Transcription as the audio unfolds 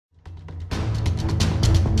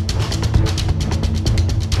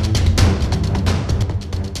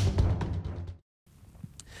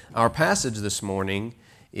Our passage this morning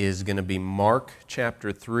is going to be Mark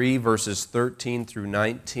chapter 3, verses 13 through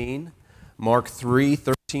 19. Mark 3,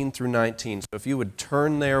 13 through 19. So if you would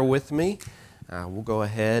turn there with me, we'll go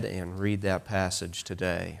ahead and read that passage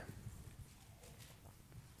today.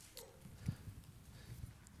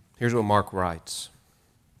 Here's what Mark writes.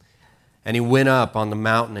 And he went up on the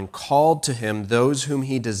mountain and called to him those whom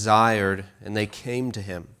he desired, and they came to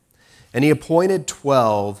him. And he appointed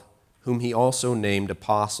 12, whom he also named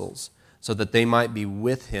apostles, so that they might be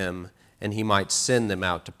with him, and he might send them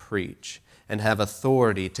out to preach, and have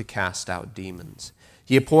authority to cast out demons.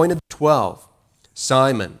 He appointed 12,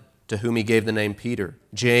 Simon, to whom he gave the name Peter,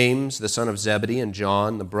 James, the son of Zebedee, and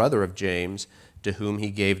John, the brother of James, to whom he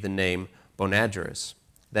gave the name Boanerges,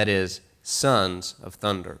 that is, sons of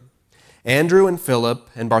thunder. Andrew and Philip,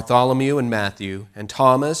 and Bartholomew and Matthew, and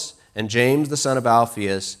Thomas, and James the son of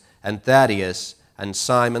Alphaeus, and Thaddeus, and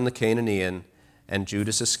Simon the Cananean, and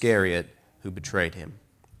Judas Iscariot, who betrayed him.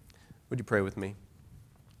 Would you pray with me?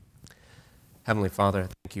 Heavenly Father, I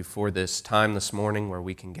thank you for this time this morning where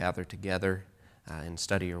we can gather together and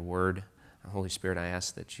study your word. Holy Spirit, I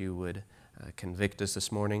ask that you would convict us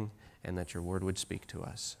this morning and that your word would speak to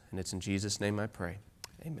us. And it's in Jesus' name I pray.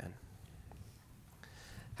 Amen.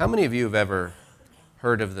 How many of you have ever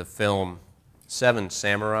heard of the film Seven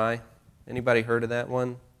Samurai? Anybody heard of that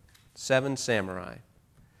one? Seven Samurai,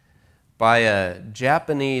 by a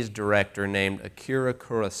Japanese director named Akira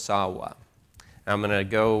Kurosawa. I'm going to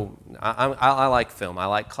go, I like film. I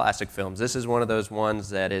like classic films. This is one of those ones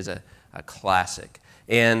that is a classic.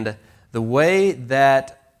 And the way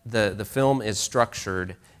that the film is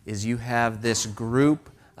structured is you have this group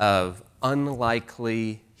of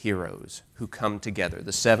unlikely heroes who come together,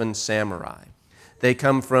 the seven samurai. They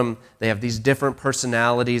have these different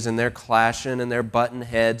personalities and they're clashing and they're butting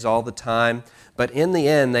heads all the time. But in the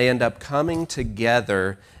end, they end up coming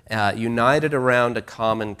together, united around a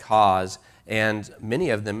common cause, and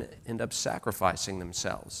many of them end up sacrificing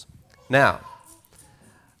themselves. Now,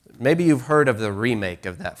 maybe you've heard of the remake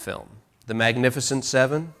of that film, The Magnificent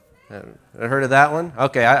Seven. Heard of that one?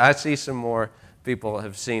 Okay, I see some more people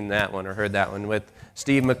have seen that one or heard that one with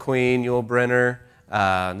Steve McQueen, Yul Brynner.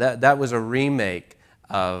 That was a remake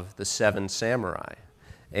of The Seven Samurai.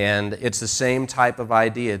 And it's the same type of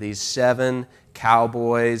idea. These seven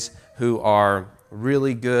cowboys who are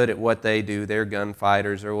really good at what they do. They're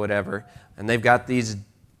gunfighters or whatever. And they've got these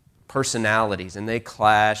personalities and they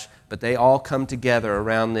clash, but they all come together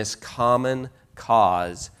around this common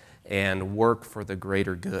cause and work for the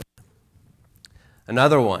greater good.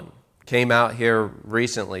 Another one came out here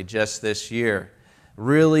recently, just this year.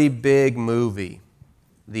 Really big movie,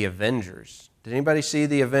 The Avengers. Did anybody see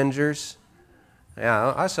The Avengers?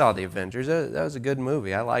 Yeah, I saw The Avengers. That was a good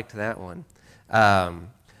movie. I liked that one.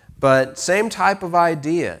 But same type of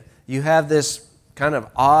idea. You have this kind of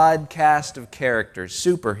odd cast of characters,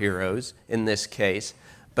 superheroes in this case,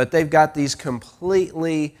 but they've got these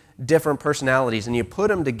completely different personalities, and you put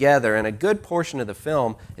them together, and a good portion of the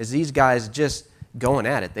film is these guys just going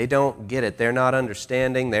at it. They don't get it. They're not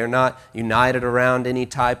understanding. They're not united around any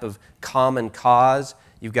type of common cause.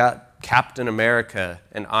 You've got Captain America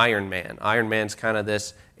and Iron Man. Iron Man's kind of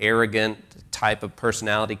this arrogant type of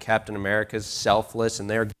personality. Captain America's selfless, and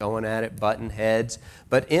they're going at it, butting heads.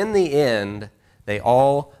 But in the end, they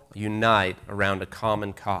all unite around a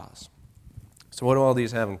common cause. So what do all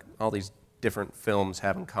these different films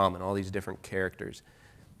have in common, all these different characters?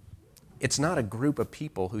 It's not a group of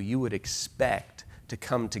people who you would expect to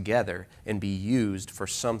come together and be used for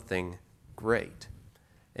something great.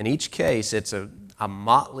 In each case, it's a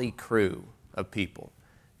motley crew of people,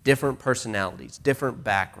 different personalities, different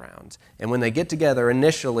backgrounds. And when they get together,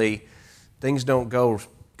 initially, things don't go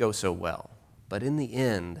so well. But in the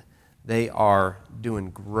end, they are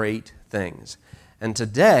doing great things. And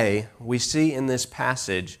today, we see in this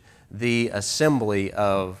passage the assembly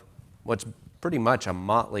of what's pretty much a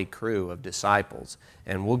motley crew of disciples.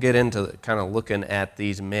 And we'll get into kind of looking at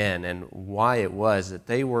these men and why it was that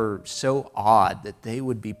they were so odd that they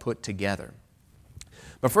would be put together.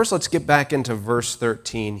 But first, let's get back into verse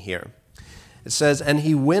 13 here. It says, "And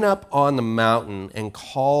he went up on the mountain and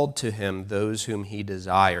called to him those whom he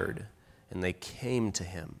desired, and they came to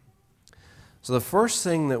him." So the first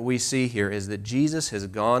thing that we see here is that Jesus has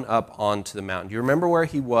gone up onto the mountain. Do you remember where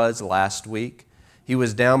he was last week? He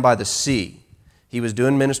was down by the sea. He was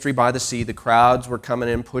doing ministry by the sea. The crowds were coming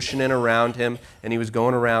in, pushing in around him, and he was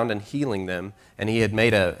going around and healing them. And he had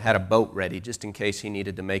had a boat ready just in case he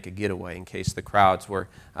needed to make a getaway, in case the crowds were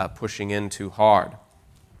pushing in too hard.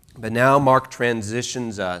 But now Mark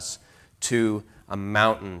transitions us to a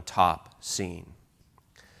mountaintop scene.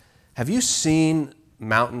 Have you seen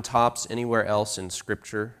mountaintops anywhere else in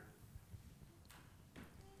Scripture,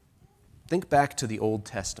 think back to the Old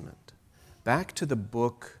Testament, back to the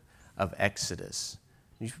book of Exodus.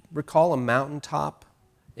 You recall a mountaintop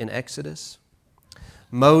in Exodus?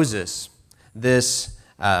 Moses, this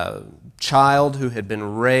child who had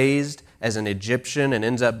been raised as an Egyptian and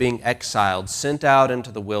ends up being exiled, sent out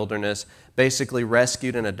into the wilderness, basically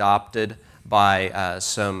rescued and adopted by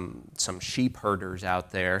some sheep herders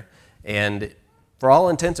out there. And for all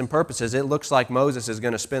intents and purposes, it looks like Moses is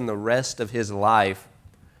going to spend the rest of his life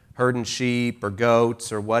herding sheep or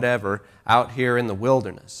goats or whatever out here in the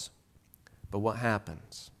wilderness. But what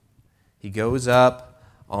happens? He goes up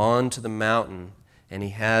onto the mountain and he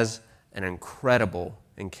has an incredible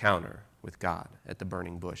encounter with God at the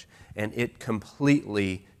burning bush. And it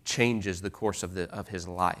completely changes the course of his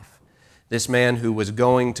life. This man who was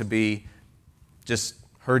going to be just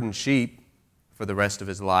herding sheep for the rest of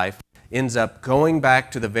his life ends up going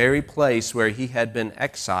back to the very place where he had been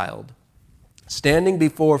exiled, standing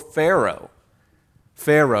before Pharaoh.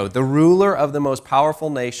 Pharaoh, the ruler of the most powerful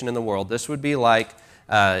nation in the world. This would be like,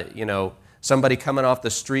 somebody coming off the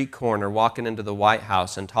street corner, walking into the White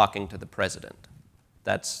House and talking to the president.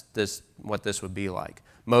 That's what this would be like.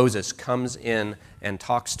 Moses comes in and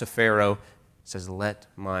talks to Pharaoh, says, "Let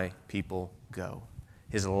my people go."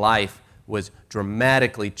 His life was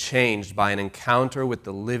dramatically changed by an encounter with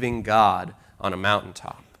the living God on a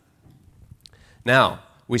mountaintop. Now,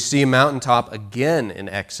 we see a mountaintop again in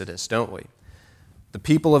Exodus, don't we? The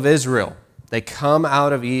people of Israel, they come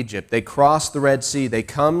out of Egypt, they cross the Red Sea, they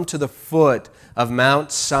come to the foot of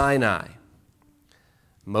Mount Sinai.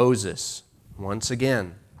 Moses, once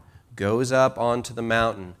again, goes up onto the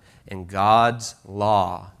mountain, and God's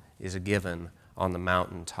law is given on the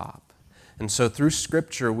mountaintop. And so through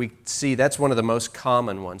Scripture, we see that's one of the most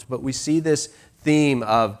common ones, but we see this theme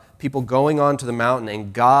of people going onto the mountain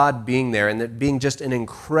and God being there, and it being just an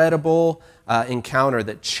incredible encounter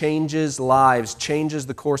that changes lives, changes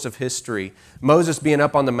the course of history. Moses being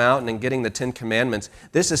up on the mountain and getting the Ten Commandments,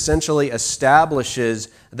 this essentially establishes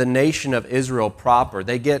the nation of Israel proper.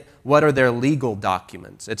 They get what are their legal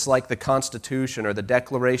documents. It's like the Constitution or the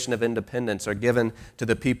Declaration of Independence are given to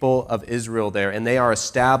the people of Israel there, and they are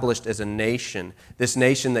established as a nation, this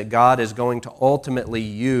nation that God is going to ultimately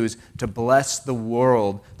use to bless the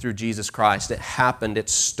world through Jesus Christ. It happened. It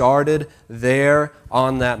started there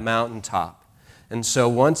on that mountaintop. And so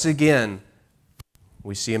once again,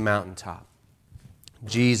 we see a mountaintop.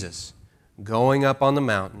 Jesus going up on the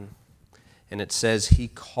mountain, and it says he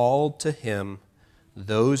called to him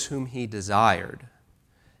those whom he desired,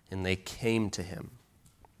 and they came to him.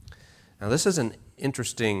 Now this is an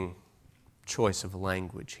interesting choice of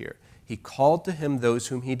language here. He called to him those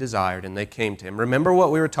whom he desired, and they came to him. Remember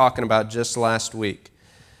what we were talking about just last week.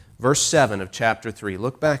 Verse 7 of chapter 3.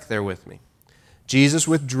 Look back there with me. Jesus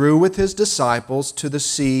withdrew with his disciples to the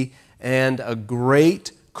sea, and a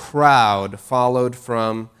great crowd followed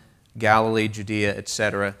from Galilee, Judea,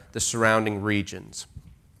 etc., the surrounding regions.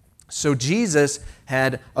 So Jesus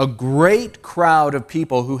had a great crowd of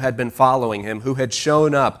people who had been following him, who had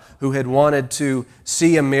shown up, who had wanted to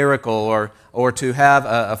see a miracle or to have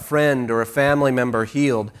a friend or a family member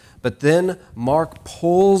healed. But then Mark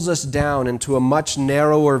pulls us down into a much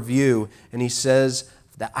narrower view, and he says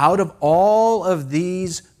that out of all of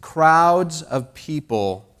these crowds of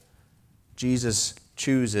people, Jesus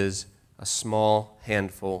chooses a small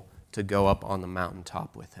handful to go up on the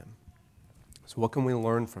mountaintop with him. So what can we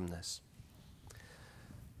learn from this?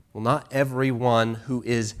 Well, not everyone who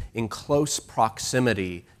is in close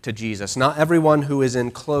proximity to Jesus, not everyone who is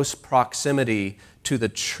in close proximity to the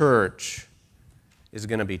church is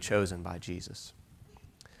going to be chosen by Jesus.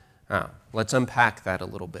 Now, let's unpack that a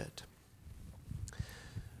little bit.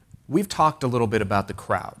 We've talked a little bit about the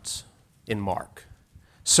crowds in Mark.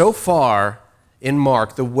 So far in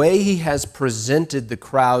Mark, the way he has presented the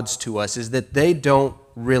crowds to us is that they don't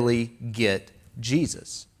really get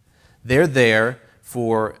Jesus. They're there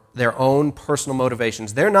for their own personal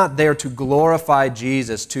motivations. They're not there to glorify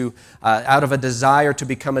Jesus, out of a desire to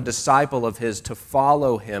become a disciple of his, to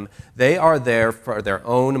follow him. They are there for their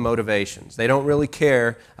own motivations. They don't really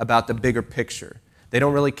care about the bigger picture. They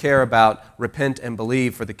don't really care about repent and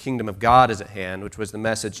believe, for the kingdom of God is at hand, which was the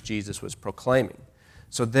message Jesus was proclaiming.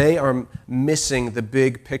 So they are missing the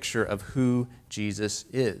big picture of who Jesus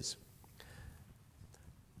is.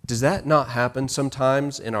 Does that not happen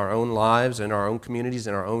sometimes in our own lives, in our own communities,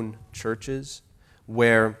 in our own churches,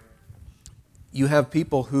 where you have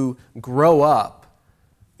people who grow up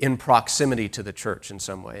in proximity to the church in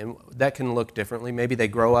some way. And that can look differently. Maybe they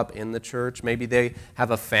grow up in the church. Maybe they have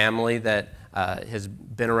a family that has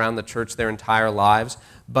been around the church their entire lives,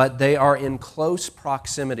 but they are in close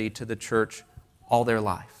proximity to the church all their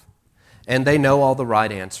life. And they know all the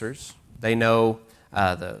right answers. They know,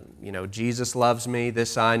 Jesus loves me,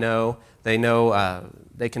 this I know. They know,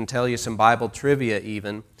 they can tell you some Bible trivia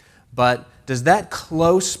even. But does that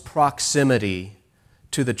close proximity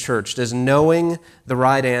to the church, does knowing the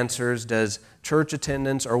right answers, does church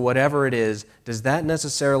attendance or whatever it is, does that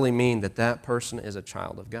necessarily mean that that person is a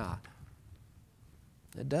child of God?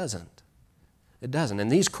 It doesn't. It doesn't.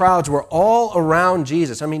 And these crowds were all around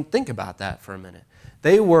Jesus. I mean, think about that for a minute.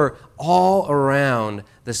 They were all around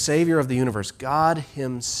the Savior of the universe, God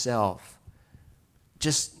Himself,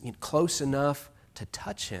 just close enough to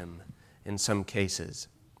touch Him in some cases.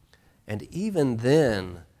 And even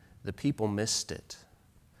then, the people missed it.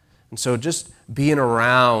 And so just being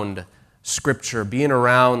around Scripture, being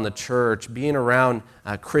around the church, being around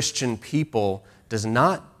Christian people does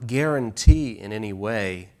not guarantee in any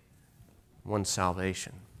way one's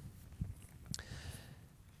salvation.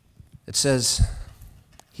 It says,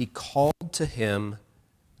 He called to Him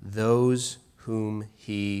those whom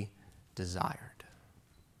He desired.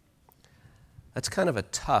 That's kind of a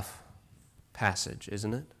tough passage,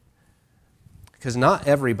 isn't it? Because not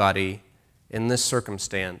everybody in this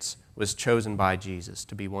circumstance was chosen by Jesus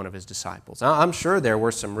to be one of His disciples. Now, I'm sure there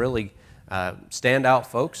were some really standout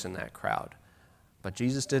folks in that crowd, but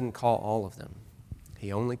Jesus didn't call all of them.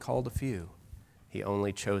 He only called a few. He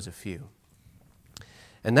only chose a few.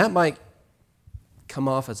 And that might come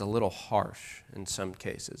off as a little harsh in some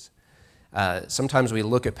cases. Sometimes we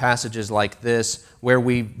look at passages like this where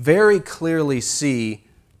we very clearly see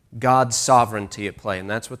God's sovereignty at play, and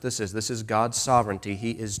that's what this is. This is God's sovereignty.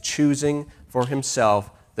 He is choosing for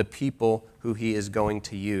Himself the people who He is going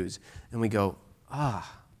to use. And we go,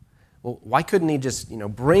 well, why couldn't He just,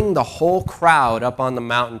 bring the whole crowd up on the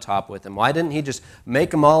mountaintop with Him? Why didn't He just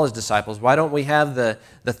make them all His disciples? Why don't we have the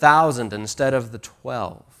 1,000 instead of the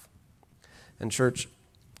 12? And church,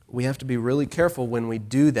 we have to be really careful when we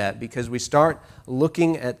do that because we start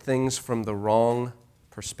looking at things from the wrong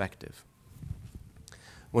perspective.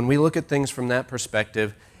 When we look at things from that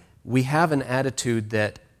perspective, we have an attitude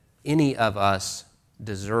that any of us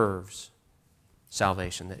deserves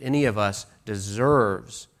salvation, that any of us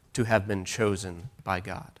deserves to have been chosen by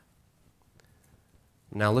God.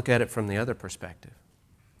 Now look at it from the other perspective,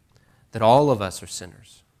 that all of us are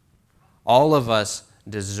sinners. All of us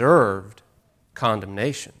deserved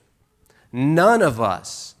condemnation. None of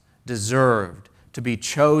us deserved to be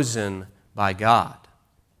chosen by God.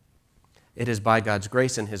 It is by God's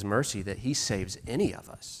grace and His mercy that He saves any of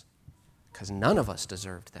us, because none of us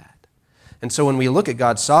deserved that. And so when we look at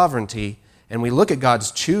God's sovereignty and we look at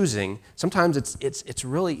God's choosing, sometimes it's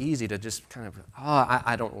really easy to just kind of,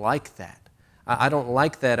 I don't like that. I don't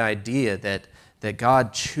like that idea that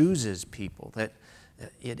God chooses people, that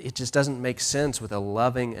it just doesn't make sense with a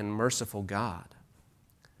loving and merciful God.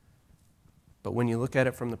 But when you look at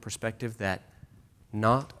it from the perspective that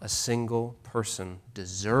not a single person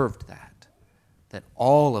deserved that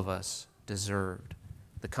all of us deserved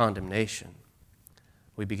the condemnation,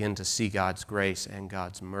 we begin to see God's grace and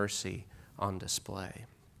God's mercy on display.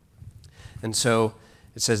 And so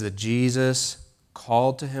it says that Jesus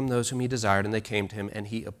called to Him those whom He desired, and they came to Him, and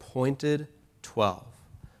He appointed 12,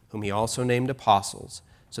 whom He also named apostles,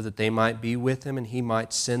 so that they might be with Him and He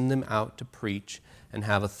might send them out to preach and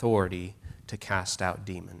have authority to cast out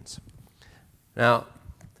demons. Now,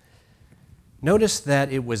 notice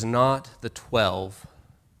that it was not the 12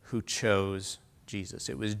 who chose Jesus.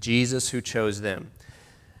 It was Jesus who chose them.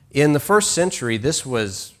 In the first century, this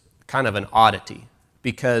was kind of an oddity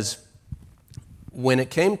because when it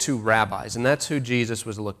came to rabbis, and that's who Jesus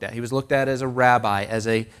was looked at. He was looked at as a rabbi, as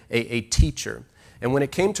a teacher. And when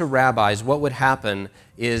it came to rabbis, what would happen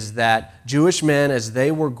is that Jewish men, as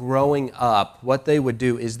they were growing up, what they would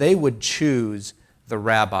do is they would choose the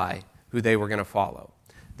rabbi who they were going to follow.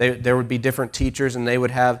 There would be different teachers, and they would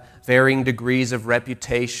have varying degrees of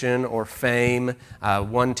reputation or fame.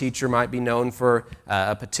 One teacher might be known for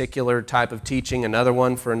a particular type of teaching, another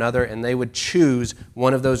one for another, and they would choose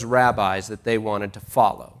one of those rabbis that they wanted to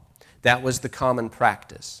follow. That was the common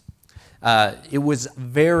practice. It was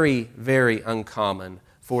very, very uncommon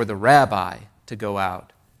for the rabbi to go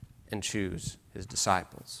out and choose his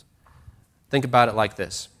disciples. Think about it like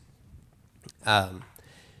this.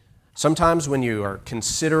 Sometimes when you are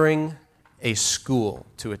considering a school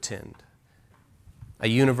to attend, a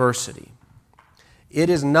university, It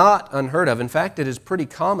is not unheard of. In fact, it is pretty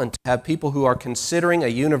common to have people who are considering a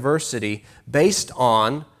university based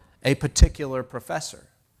on a particular professor.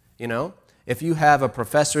 You know, if you have a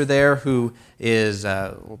professor there who is,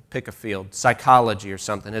 we'll pick a field, psychology or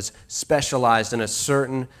something, is specialized in a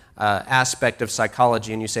certain aspect of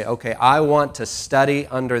psychology, and you say, okay, I want to study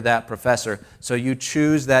under that professor, so you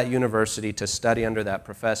choose that university to study under that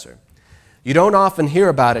professor. You don't often hear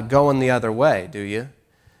about it going the other way, do you?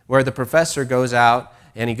 Where the professor goes out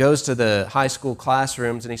and he goes to the high school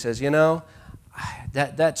classrooms and he says, you know,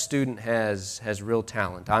 that student has real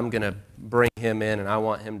talent. I'm going to bring him in and I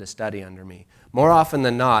want him to study under me. More often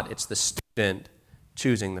than not, it's the student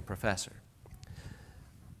choosing the professor.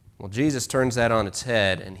 Well, Jesus turns that on its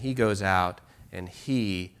head and he goes out and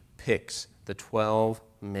he picks the 12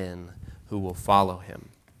 men who will follow him.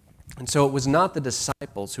 And so it was not the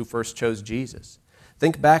disciples who first chose Jesus.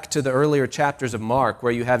 Think back to the earlier chapters of Mark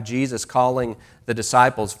where you have Jesus calling the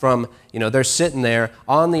disciples from, they're sitting there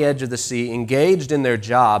on the edge of the sea, engaged in their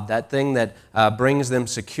job, that thing that brings them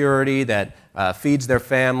security, that feeds their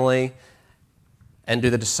family. And do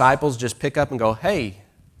the disciples just pick up and go, hey,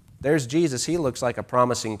 there's Jesus. He looks like a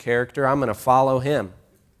promising character. I'm going to follow him.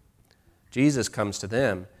 Jesus comes to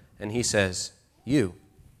them and he says, you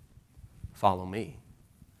follow me.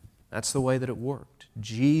 That's the way that it worked.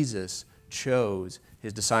 Jesus chose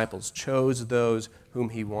his disciples, chose those whom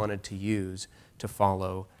he wanted to use to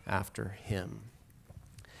follow after him.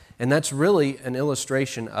 And that's really an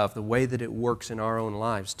illustration of the way that it works in our own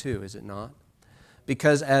lives too, is it not?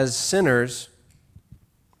 Because as sinners,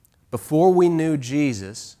 before we knew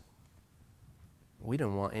Jesus, we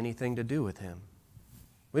didn't want anything to do with him.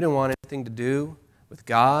 We didn't want anything to do with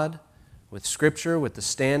God, with Scripture, with the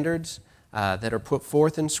standards that are put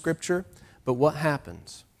forth in Scripture. But what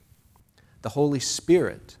happens? The Holy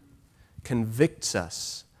Spirit convicts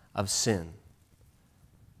us of sin,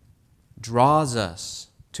 draws us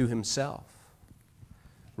to himself,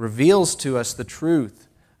 reveals to us the truth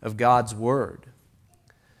of God's Word.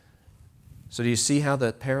 So do you see how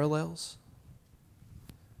that parallels?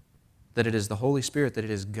 That it is the Holy Spirit, that it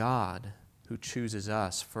is God who chooses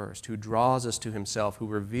us first, who draws us to himself, who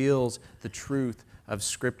reveals the truth of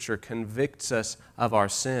Scripture, convicts us of our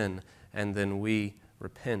sin, and then we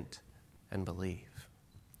repent and believe.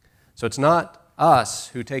 So it's not us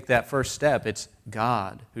who take that first step, it's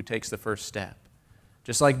God who takes the first step.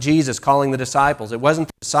 Just like Jesus calling the disciples. It wasn't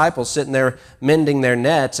the disciples sitting there mending their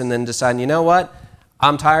nets and then deciding, you know what,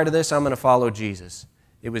 I'm tired of this, I'm going to follow Jesus.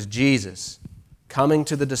 It was Jesus coming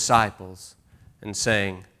to the disciples and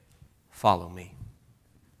saying, follow me,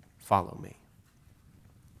 follow me.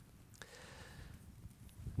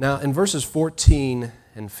 Now in verses 14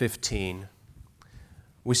 and 15,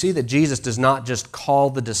 we see that Jesus does not just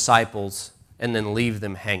call the disciples and then leave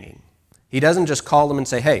them hanging. He doesn't just call them and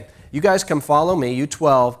say, hey, you guys come follow me, you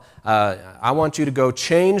 12. I want you to go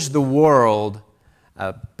change the world,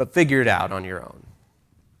 but figure it out on your own.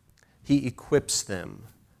 He equips them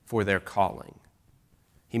for their calling.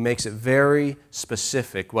 He makes it very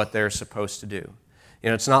specific what they're supposed to do.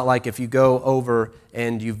 It's not like if you go over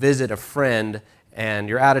and you visit a friend and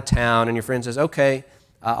you're out of town and your friend says, okay,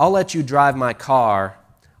 I'll let you drive my car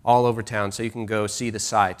all over town so you can go see the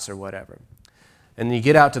sights or whatever. And then you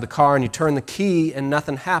get out to the car and you turn the key and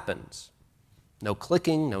nothing happens. No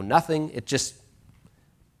clicking, no nothing. It's just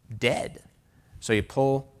dead. So you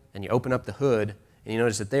pull and you open up the hood and you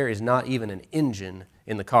notice that there is not even an engine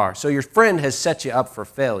in the car. So your friend has set you up for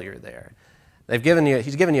failure there. He's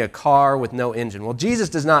given you a car with no engine. Well, Jesus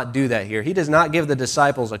does not do that here. He does not give the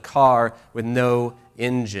disciples a car with no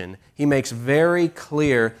engine. He makes very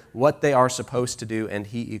clear what they are supposed to do, and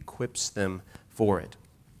he equips them for it.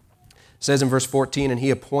 It says in verse 14, and he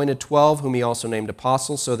appointed 12, whom he also named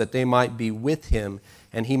apostles, so that they might be with him,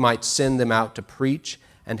 and he might send them out to preach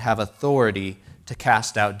and have authority to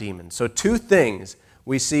cast out demons. So two things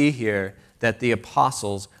we see here that the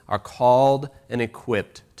apostles are called and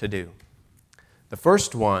equipped to do. The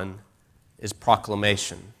first one is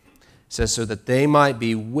proclamation. It says, so that they might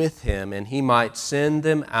be with him and he might send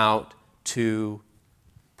them out to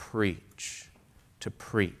preach. To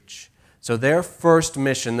preach. So their first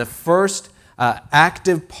mission, the first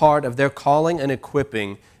active part of their calling and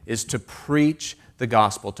equipping is to preach the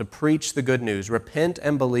gospel, to preach the good news. Repent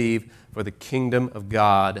and believe, for the kingdom of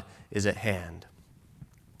God is at hand.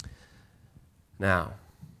 Now,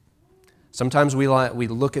 sometimes we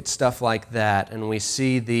look at stuff like that and we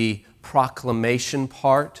see the proclamation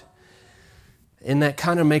part, and that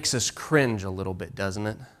kind of makes us cringe a little bit, doesn't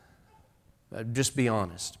it? Just be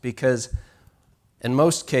honest, because in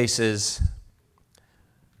most cases,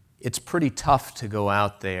 it's pretty tough to go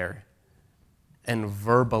out there and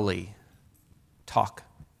verbally talk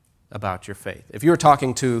about your faith. If you were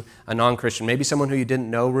talking to a non-Christian, maybe someone who you didn't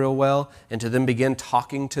know real well, and to then begin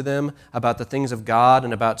talking to them about the things of God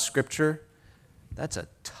and about Scripture, that's a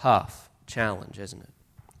tough challenge, isn't it?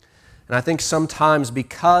 And I think sometimes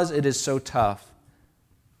because it is so tough,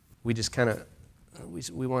 we just kind of,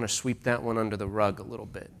 we want to sweep that one under the rug a little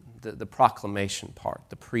bit, the proclamation part,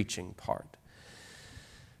 the preaching part.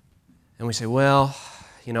 And we say, well,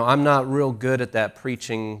 you know, I'm not real good at that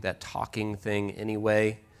preaching, that talking thing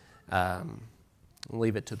anyway. We'll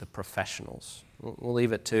leave it to the professionals. We'll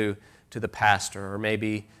leave it to the pastor or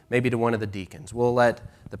maybe to one of the deacons. We'll let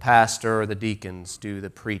the pastor or the deacons do the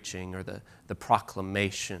preaching or the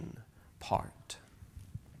proclamation part.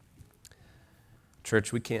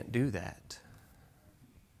 Church, we can't do that.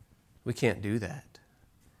 We can't do that.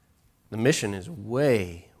 The mission is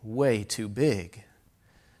way, way too big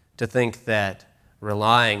to think that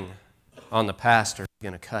relying on the pastor is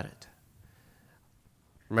going to cut it.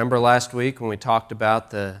 Remember last week when we talked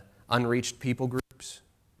about the unreached people groups?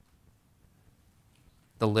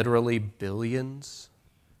 The literally billions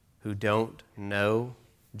who don't know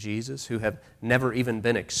Jesus, who have never even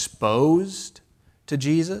been exposed to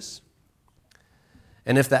Jesus.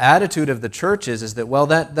 And if the attitude of the church is that, well,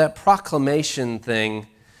 that proclamation thing,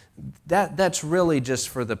 that's really just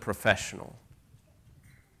for the professional.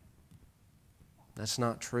 That's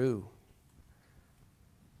not true.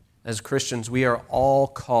 As Christians, we are all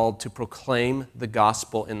called to proclaim the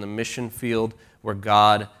gospel in the mission field where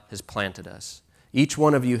God has planted us. Each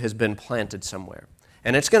one of you has been planted somewhere.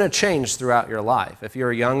 And it's going to change throughout your life. If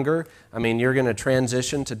you're younger, you're going to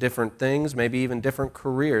transition to different things, maybe even different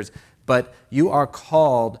careers. But you are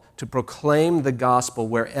called to proclaim the gospel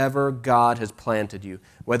wherever God has planted you.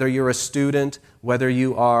 Whether you're a student, whether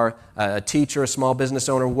you are a teacher, a small business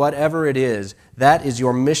owner, whatever it is, that is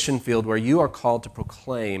your mission field where you are called to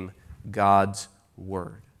proclaim God's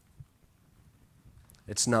word.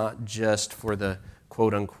 It's not just for the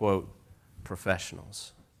quote-unquote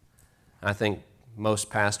professionals. I think most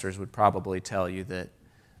pastors would probably tell you that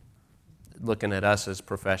looking at us as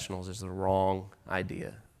professionals is the wrong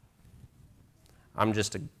idea. I'm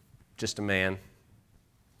just a man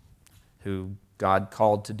who God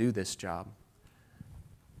called to do this job.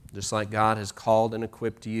 Just like God has called and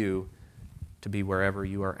equipped you to be wherever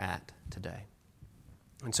you are at today.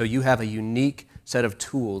 And so you have a unique set of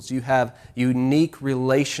tools. You have unique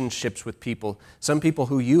relationships with people, some people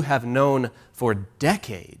who you have known for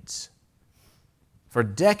decades. For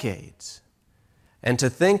decades. And to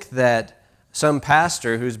think that some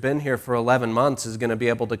pastor who's been here for 11 months is going to be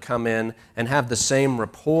able to come in and have the same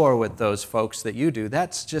rapport with those folks that you do,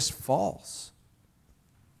 that's just false.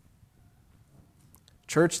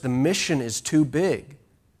 Church, the mission is too big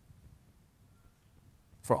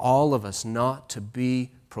for all of us not to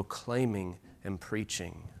be proclaiming and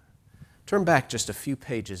preaching. Turn back just a few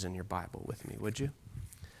pages in your Bible with me, would you?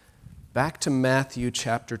 Back to Matthew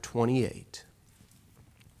chapter 28.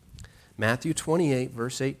 Matthew 28,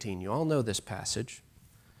 verse 18. You all know this passage.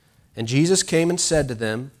 And Jesus came and said to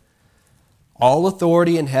them, "All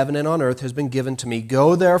authority in heaven and on earth has been given to me.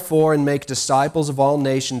 Go therefore and make disciples of all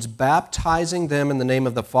nations, baptizing them in the name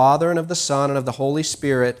of the Father and of the Son and of the Holy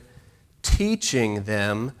Spirit, teaching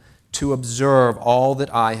them to observe all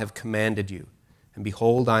that I have commanded you. And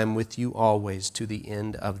behold, I am with you always to the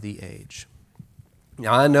end of the age."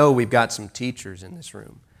 Now, I know we've got some teachers in this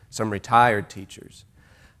room, some retired teachers.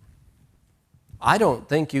 I don't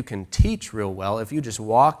think you can teach real well if you just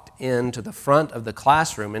walked into the front of the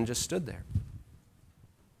classroom and just stood there.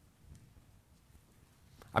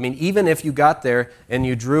 Even if you got there and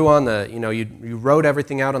you drew on you wrote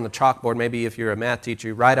everything out on the chalkboard, maybe if you're a math teacher,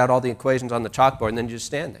 you write out all the equations on the chalkboard and then you just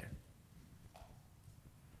stand there.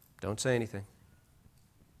 Don't say anything.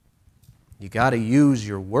 You got to use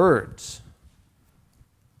your words.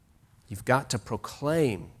 You've got to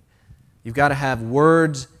proclaim. You've got to have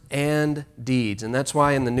words and deeds. And that's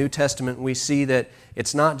why in the New Testament we see that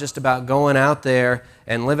it's not just about going out there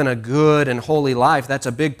and living a good and holy life. That's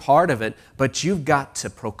a big part of it. But you've got to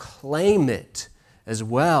proclaim it as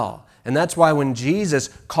well. And that's why when Jesus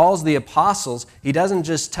calls the apostles, He doesn't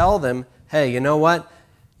just tell them, hey, you know what?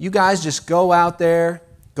 You guys just go out there,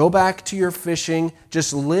 go back to your fishing,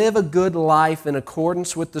 just live a good life in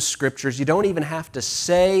accordance with the Scriptures. You don't even have to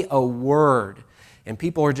say a word. And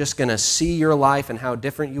people are just going to see your life and how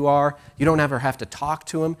different you are. You don't ever have to talk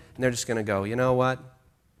to them. And they're just going to go, you know what?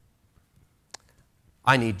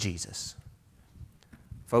 I need Jesus.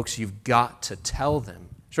 Folks, you've got to tell them.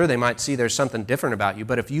 Sure, they might see there's something different about you,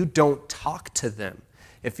 but if you don't talk to them,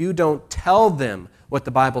 if you don't tell them what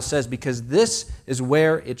the Bible says, because this is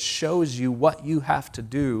where it shows you what you have to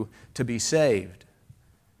do to be saved.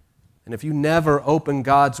 And if you never open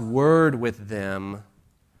God's Word with them,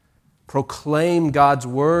 proclaim God's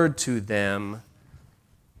Word to them,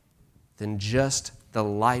 then just the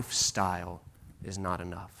lifestyle is not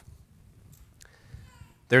enough.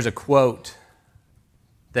 There's a quote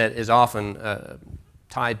that is often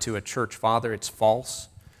tied to a church father. It's false.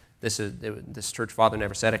 This church father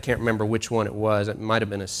never said. I can't remember which one it was. It might have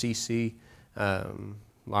been a CC.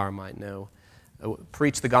 Laura might know.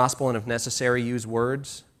 Preach the gospel and if necessary, use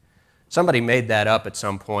words. Somebody made that up at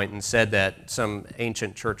some point and said that some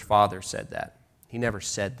ancient church father said that. He never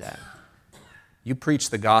said that. You preach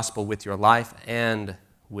the gospel with your life and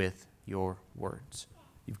with your words.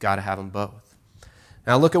 You've got to have them both.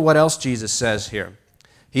 Now look at what else Jesus says here.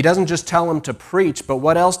 He doesn't just tell them to preach, but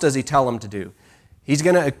what else does he tell them to do? He's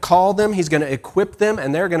going to call them, he's going to equip them,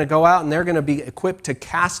 and they're going to go out and they're going to be equipped to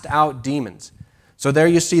cast out demons. So there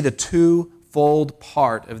you see the twofold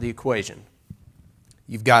part of the equation.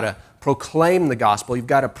 You've got to proclaim the gospel, you've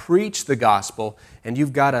got to preach the gospel, and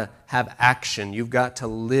you've got to have action. You've got to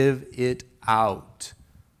live it out.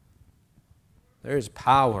 There's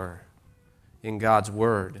power in God's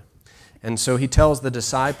word. And so he tells the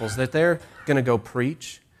disciples that they're going to go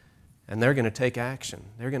preach and they're going to take action.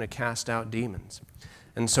 They're going to cast out demons.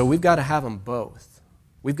 And so we've got to have them both.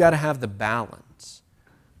 We've got to have the balance,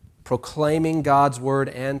 proclaiming God's word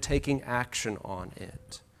and taking action on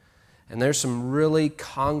it. And there's some really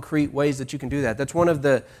concrete ways that you can do that. That's one of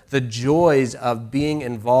the joys of being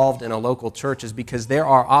involved in a local church, is because there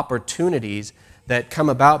are opportunities that come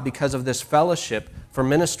about because of this fellowship for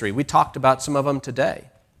ministry. We talked about some of them today.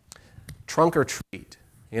 Trunk or treat,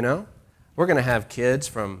 you know? We're going to have kids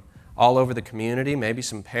from all over the community, maybe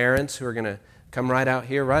some parents who are going to come right out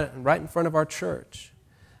here, right in front of our church.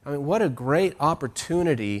 I mean, what a great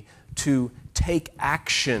opportunity to take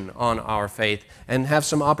action on our faith and have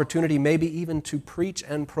some opportunity maybe even to preach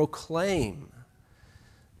and proclaim.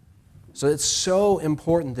 So it's so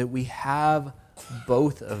important that we have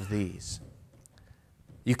both of these.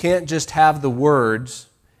 You can't just have the words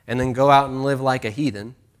and then go out and live like a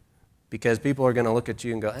heathen, because people are going to look at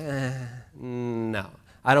you and go, no,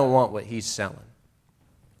 I don't want what he's selling.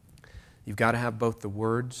 You've got to have both the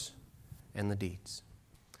words and the deeds.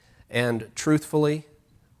 And truthfully,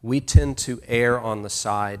 we tend to err on the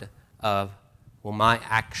side of, well, my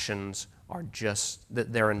actions are just,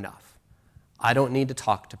 that they're enough. I don't need to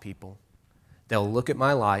talk to people. They'll look at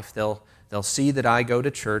my life. They'll see that I go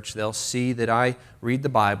to church. They'll see that I read the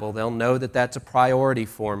Bible. They'll know that that's a priority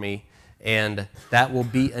for me. And that will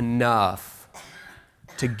be enough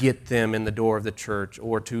to get them in the door of the church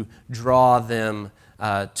or to draw them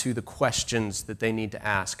to the questions that they need to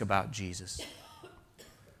ask about Jesus.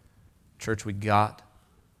 Church, we got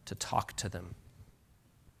to talk to them.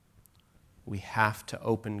 We have to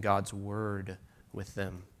open God's word with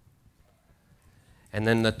them. And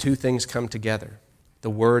then the two things come together,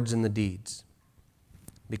 the words and the deeds,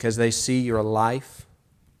 because they see your life.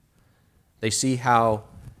 They see how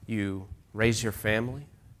you raise your family,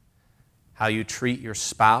 how you treat your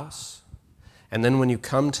spouse, and then when you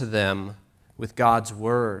come to them with God's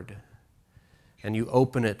word and you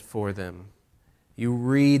open it for them, you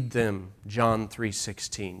read them John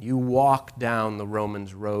 3:16, you walk down the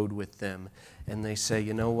Romans road with them, and they say,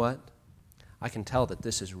 you know what? I can tell that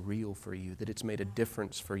this is real for you, that it's made a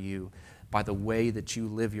difference for you by the way that you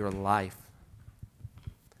live your life.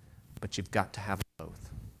 But you've got to have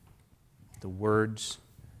both, the words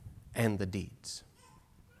and the deeds.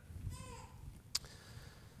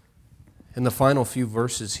 In the final few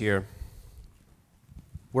verses here,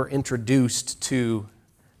 we're introduced to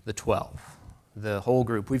the 12, the whole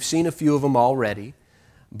group. We've seen a few of them already,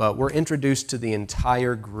 but we're introduced to the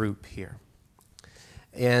entire group here.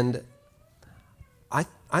 And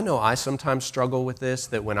I know I sometimes struggle with this,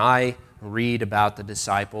 that when I read about the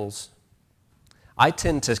disciples, I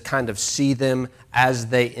tend to kind of see them as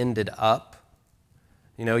they ended up.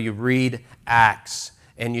 You know, you read Acts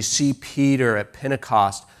and you see Peter at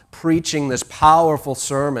Pentecost preaching this powerful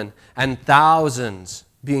sermon and thousands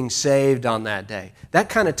being saved on that day. That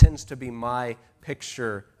kind of tends to be my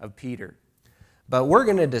picture of Peter. But we're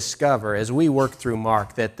going to discover as we work through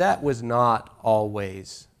Mark that that was not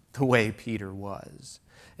always the way Peter was.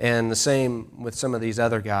 And the same with some of these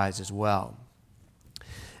other guys as well.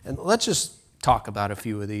 And let's just talk about a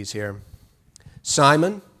few of these here.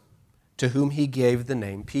 Simon, to whom he gave the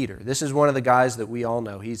name Peter. This is one of the guys that we all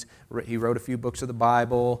know. He wrote a few books of the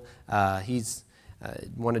Bible. He's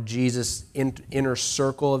one of Jesus' inner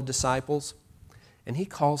circle of disciples. And he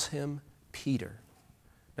calls him Peter.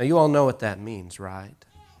 Now, you all know what that means, right?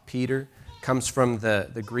 Peter comes from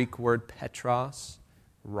the Greek word petros,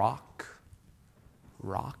 rock.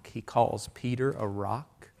 Rock. He calls Peter a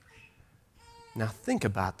rock. Now, think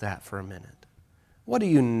about that for a minute. What do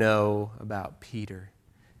you know about Peter?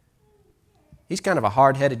 He's kind of a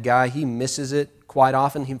hard-headed guy. He misses it quite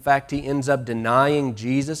often. In fact, he ends up denying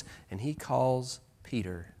Jesus, and he calls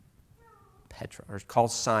Peter or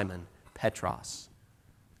calls Simon Petros.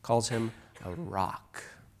 Calls him a rock.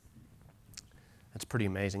 That's pretty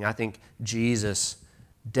amazing. I think Jesus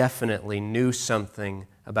definitely knew something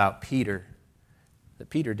about Peter that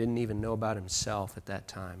Peter didn't even know about himself at that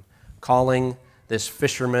time. Calling this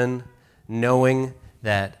fisherman, knowing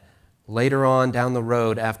that later on down the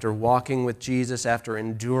road, after walking with Jesus, after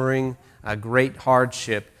enduring a great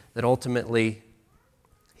hardship, that ultimately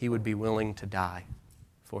he would be willing to die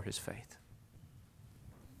for his faith.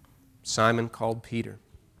 Simon called Peter.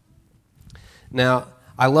 Now,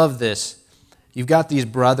 I love this. You've got these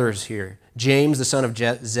brothers here, James, the son of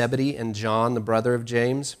Zebedee, and John, the brother of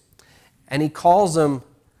James. And he calls them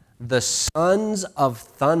the sons of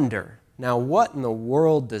thunder. Now, what in the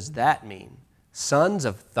world does that mean? Sons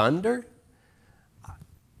of thunder?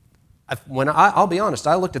 I'll be honest,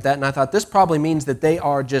 I looked at that and I thought this probably means that they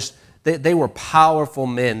are just, they were powerful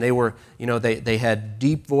men. They were, they had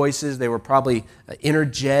deep voices. They were probably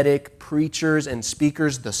energetic preachers and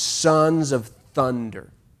speakers, the sons of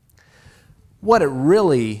thunder. What it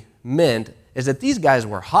really meant is that these guys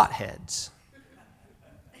were hotheads.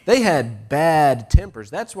 They had bad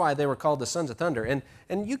tempers. That's why they were called the sons of thunder.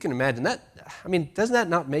 And you can imagine that. I mean, doesn't that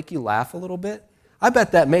not make you laugh a little bit? I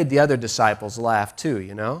bet that made the other disciples laugh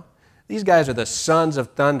too, These guys are the sons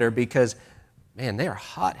of thunder because, man, they are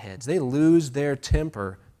hotheads. They lose their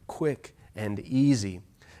temper quick and easy.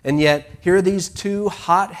 And yet, here are these two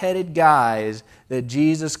hot-headed guys that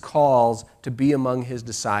Jesus calls to be among his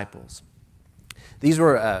disciples. These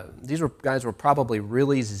guys were probably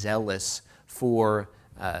really zealous for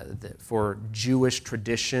Jewish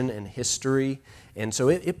tradition and history, and so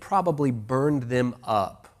it probably burned them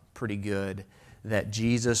up pretty good that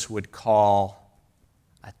Jesus would call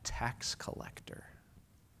a tax collector.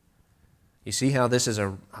 You see how this is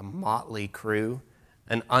a motley crew,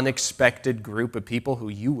 an unexpected group of people who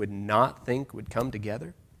you would not think would come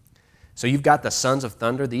together? So you've got the sons of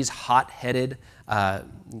thunder, these hot-headed,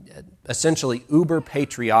 essentially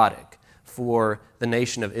uber-patriotic for the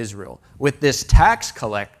nation of Israel, with this tax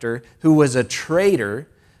collector who was a traitor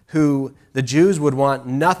who the Jews would want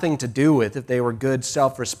nothing to do with if they were good,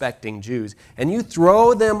 self-respecting Jews. And you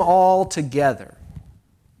throw them all together.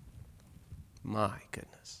 My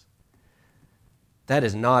goodness. That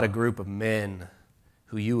is not a group of men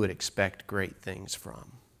who you would expect great things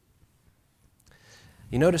from.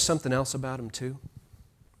 You notice something else about him too?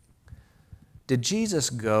 Did Jesus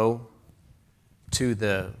go to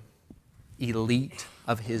the elite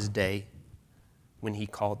of his day when he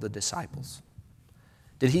called the disciples?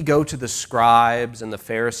 Did he go to the scribes and the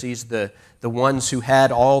Pharisees, the ones who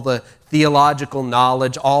had all the theological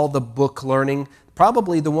knowledge, all the book learning,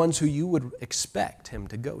 probably the ones who you would expect him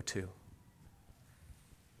to go to?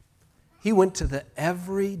 He went to the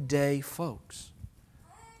everyday folks,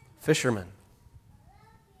 fishermen.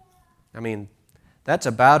 I mean, that's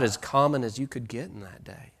about as common as you could get in that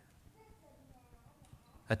day.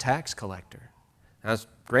 A tax collector. Now,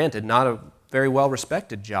 granted, not a very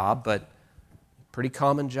well-respected job, but pretty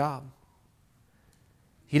common job.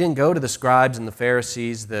 He didn't go to the scribes and the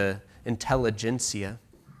Pharisees, the intelligentsia.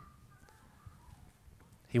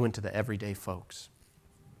 He went to the everyday folks.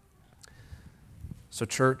 So,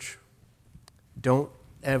 church, don't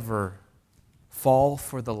ever fall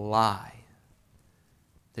for the lie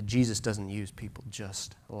that Jesus doesn't use people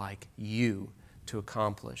just like you to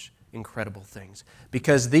accomplish incredible things.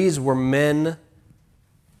 Because these were men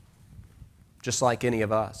just like any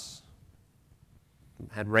of us,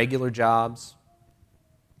 had regular jobs,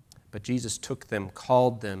 but Jesus took them,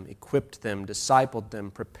 called them, equipped them, discipled them,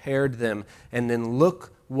 prepared them, and then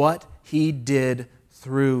look what he did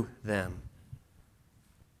through them.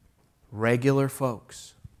 Regular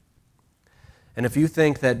folks. And if you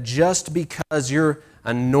think that just because you're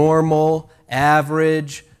a normal,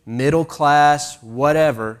 average, middle class,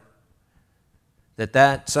 whatever,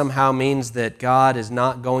 that somehow means that God is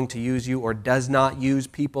not going to use you or does not use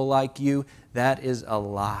people like you, that is a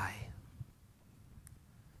lie.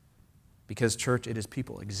 Because, church, it is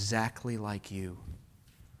people exactly like you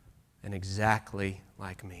and exactly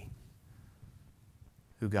like me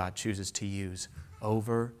who God chooses to use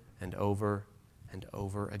over and over and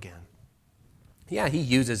over again. Yeah, he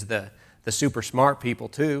uses the super smart people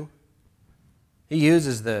too. He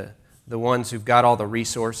uses the the ones who've got all the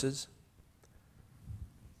resources.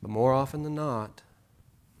 But more often than not,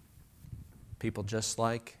 people just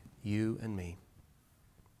like you and me.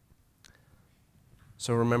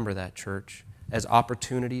 So remember that, church. As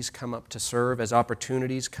opportunities come up to serve, as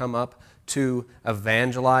opportunities come up to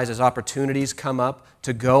evangelize, as opportunities come up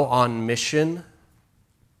to go on mission,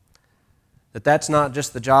 that's not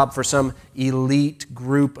just the job for some elite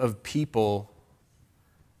group of people.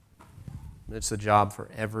 It's the job for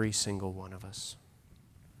every single one of us.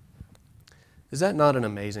 Is that not an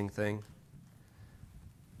amazing thing?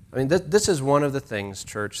 I mean, this is one of the things,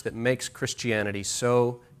 church, that makes Christianity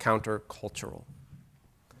so countercultural.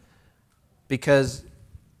 Because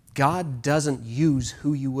God doesn't use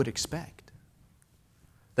who you would expect.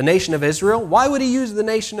 The nation of Israel, why would He use the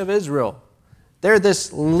nation of Israel? They're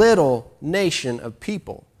this little nation of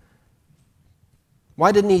people.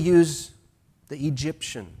 Why didn't He use the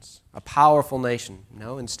Egyptians, a powerful nation?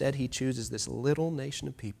 No, instead He chooses this little nation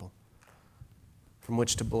of people from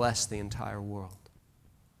which to bless the entire world.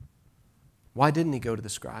 Why didn't He go to the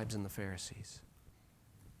scribes and the Pharisees?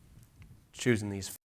 Choosing these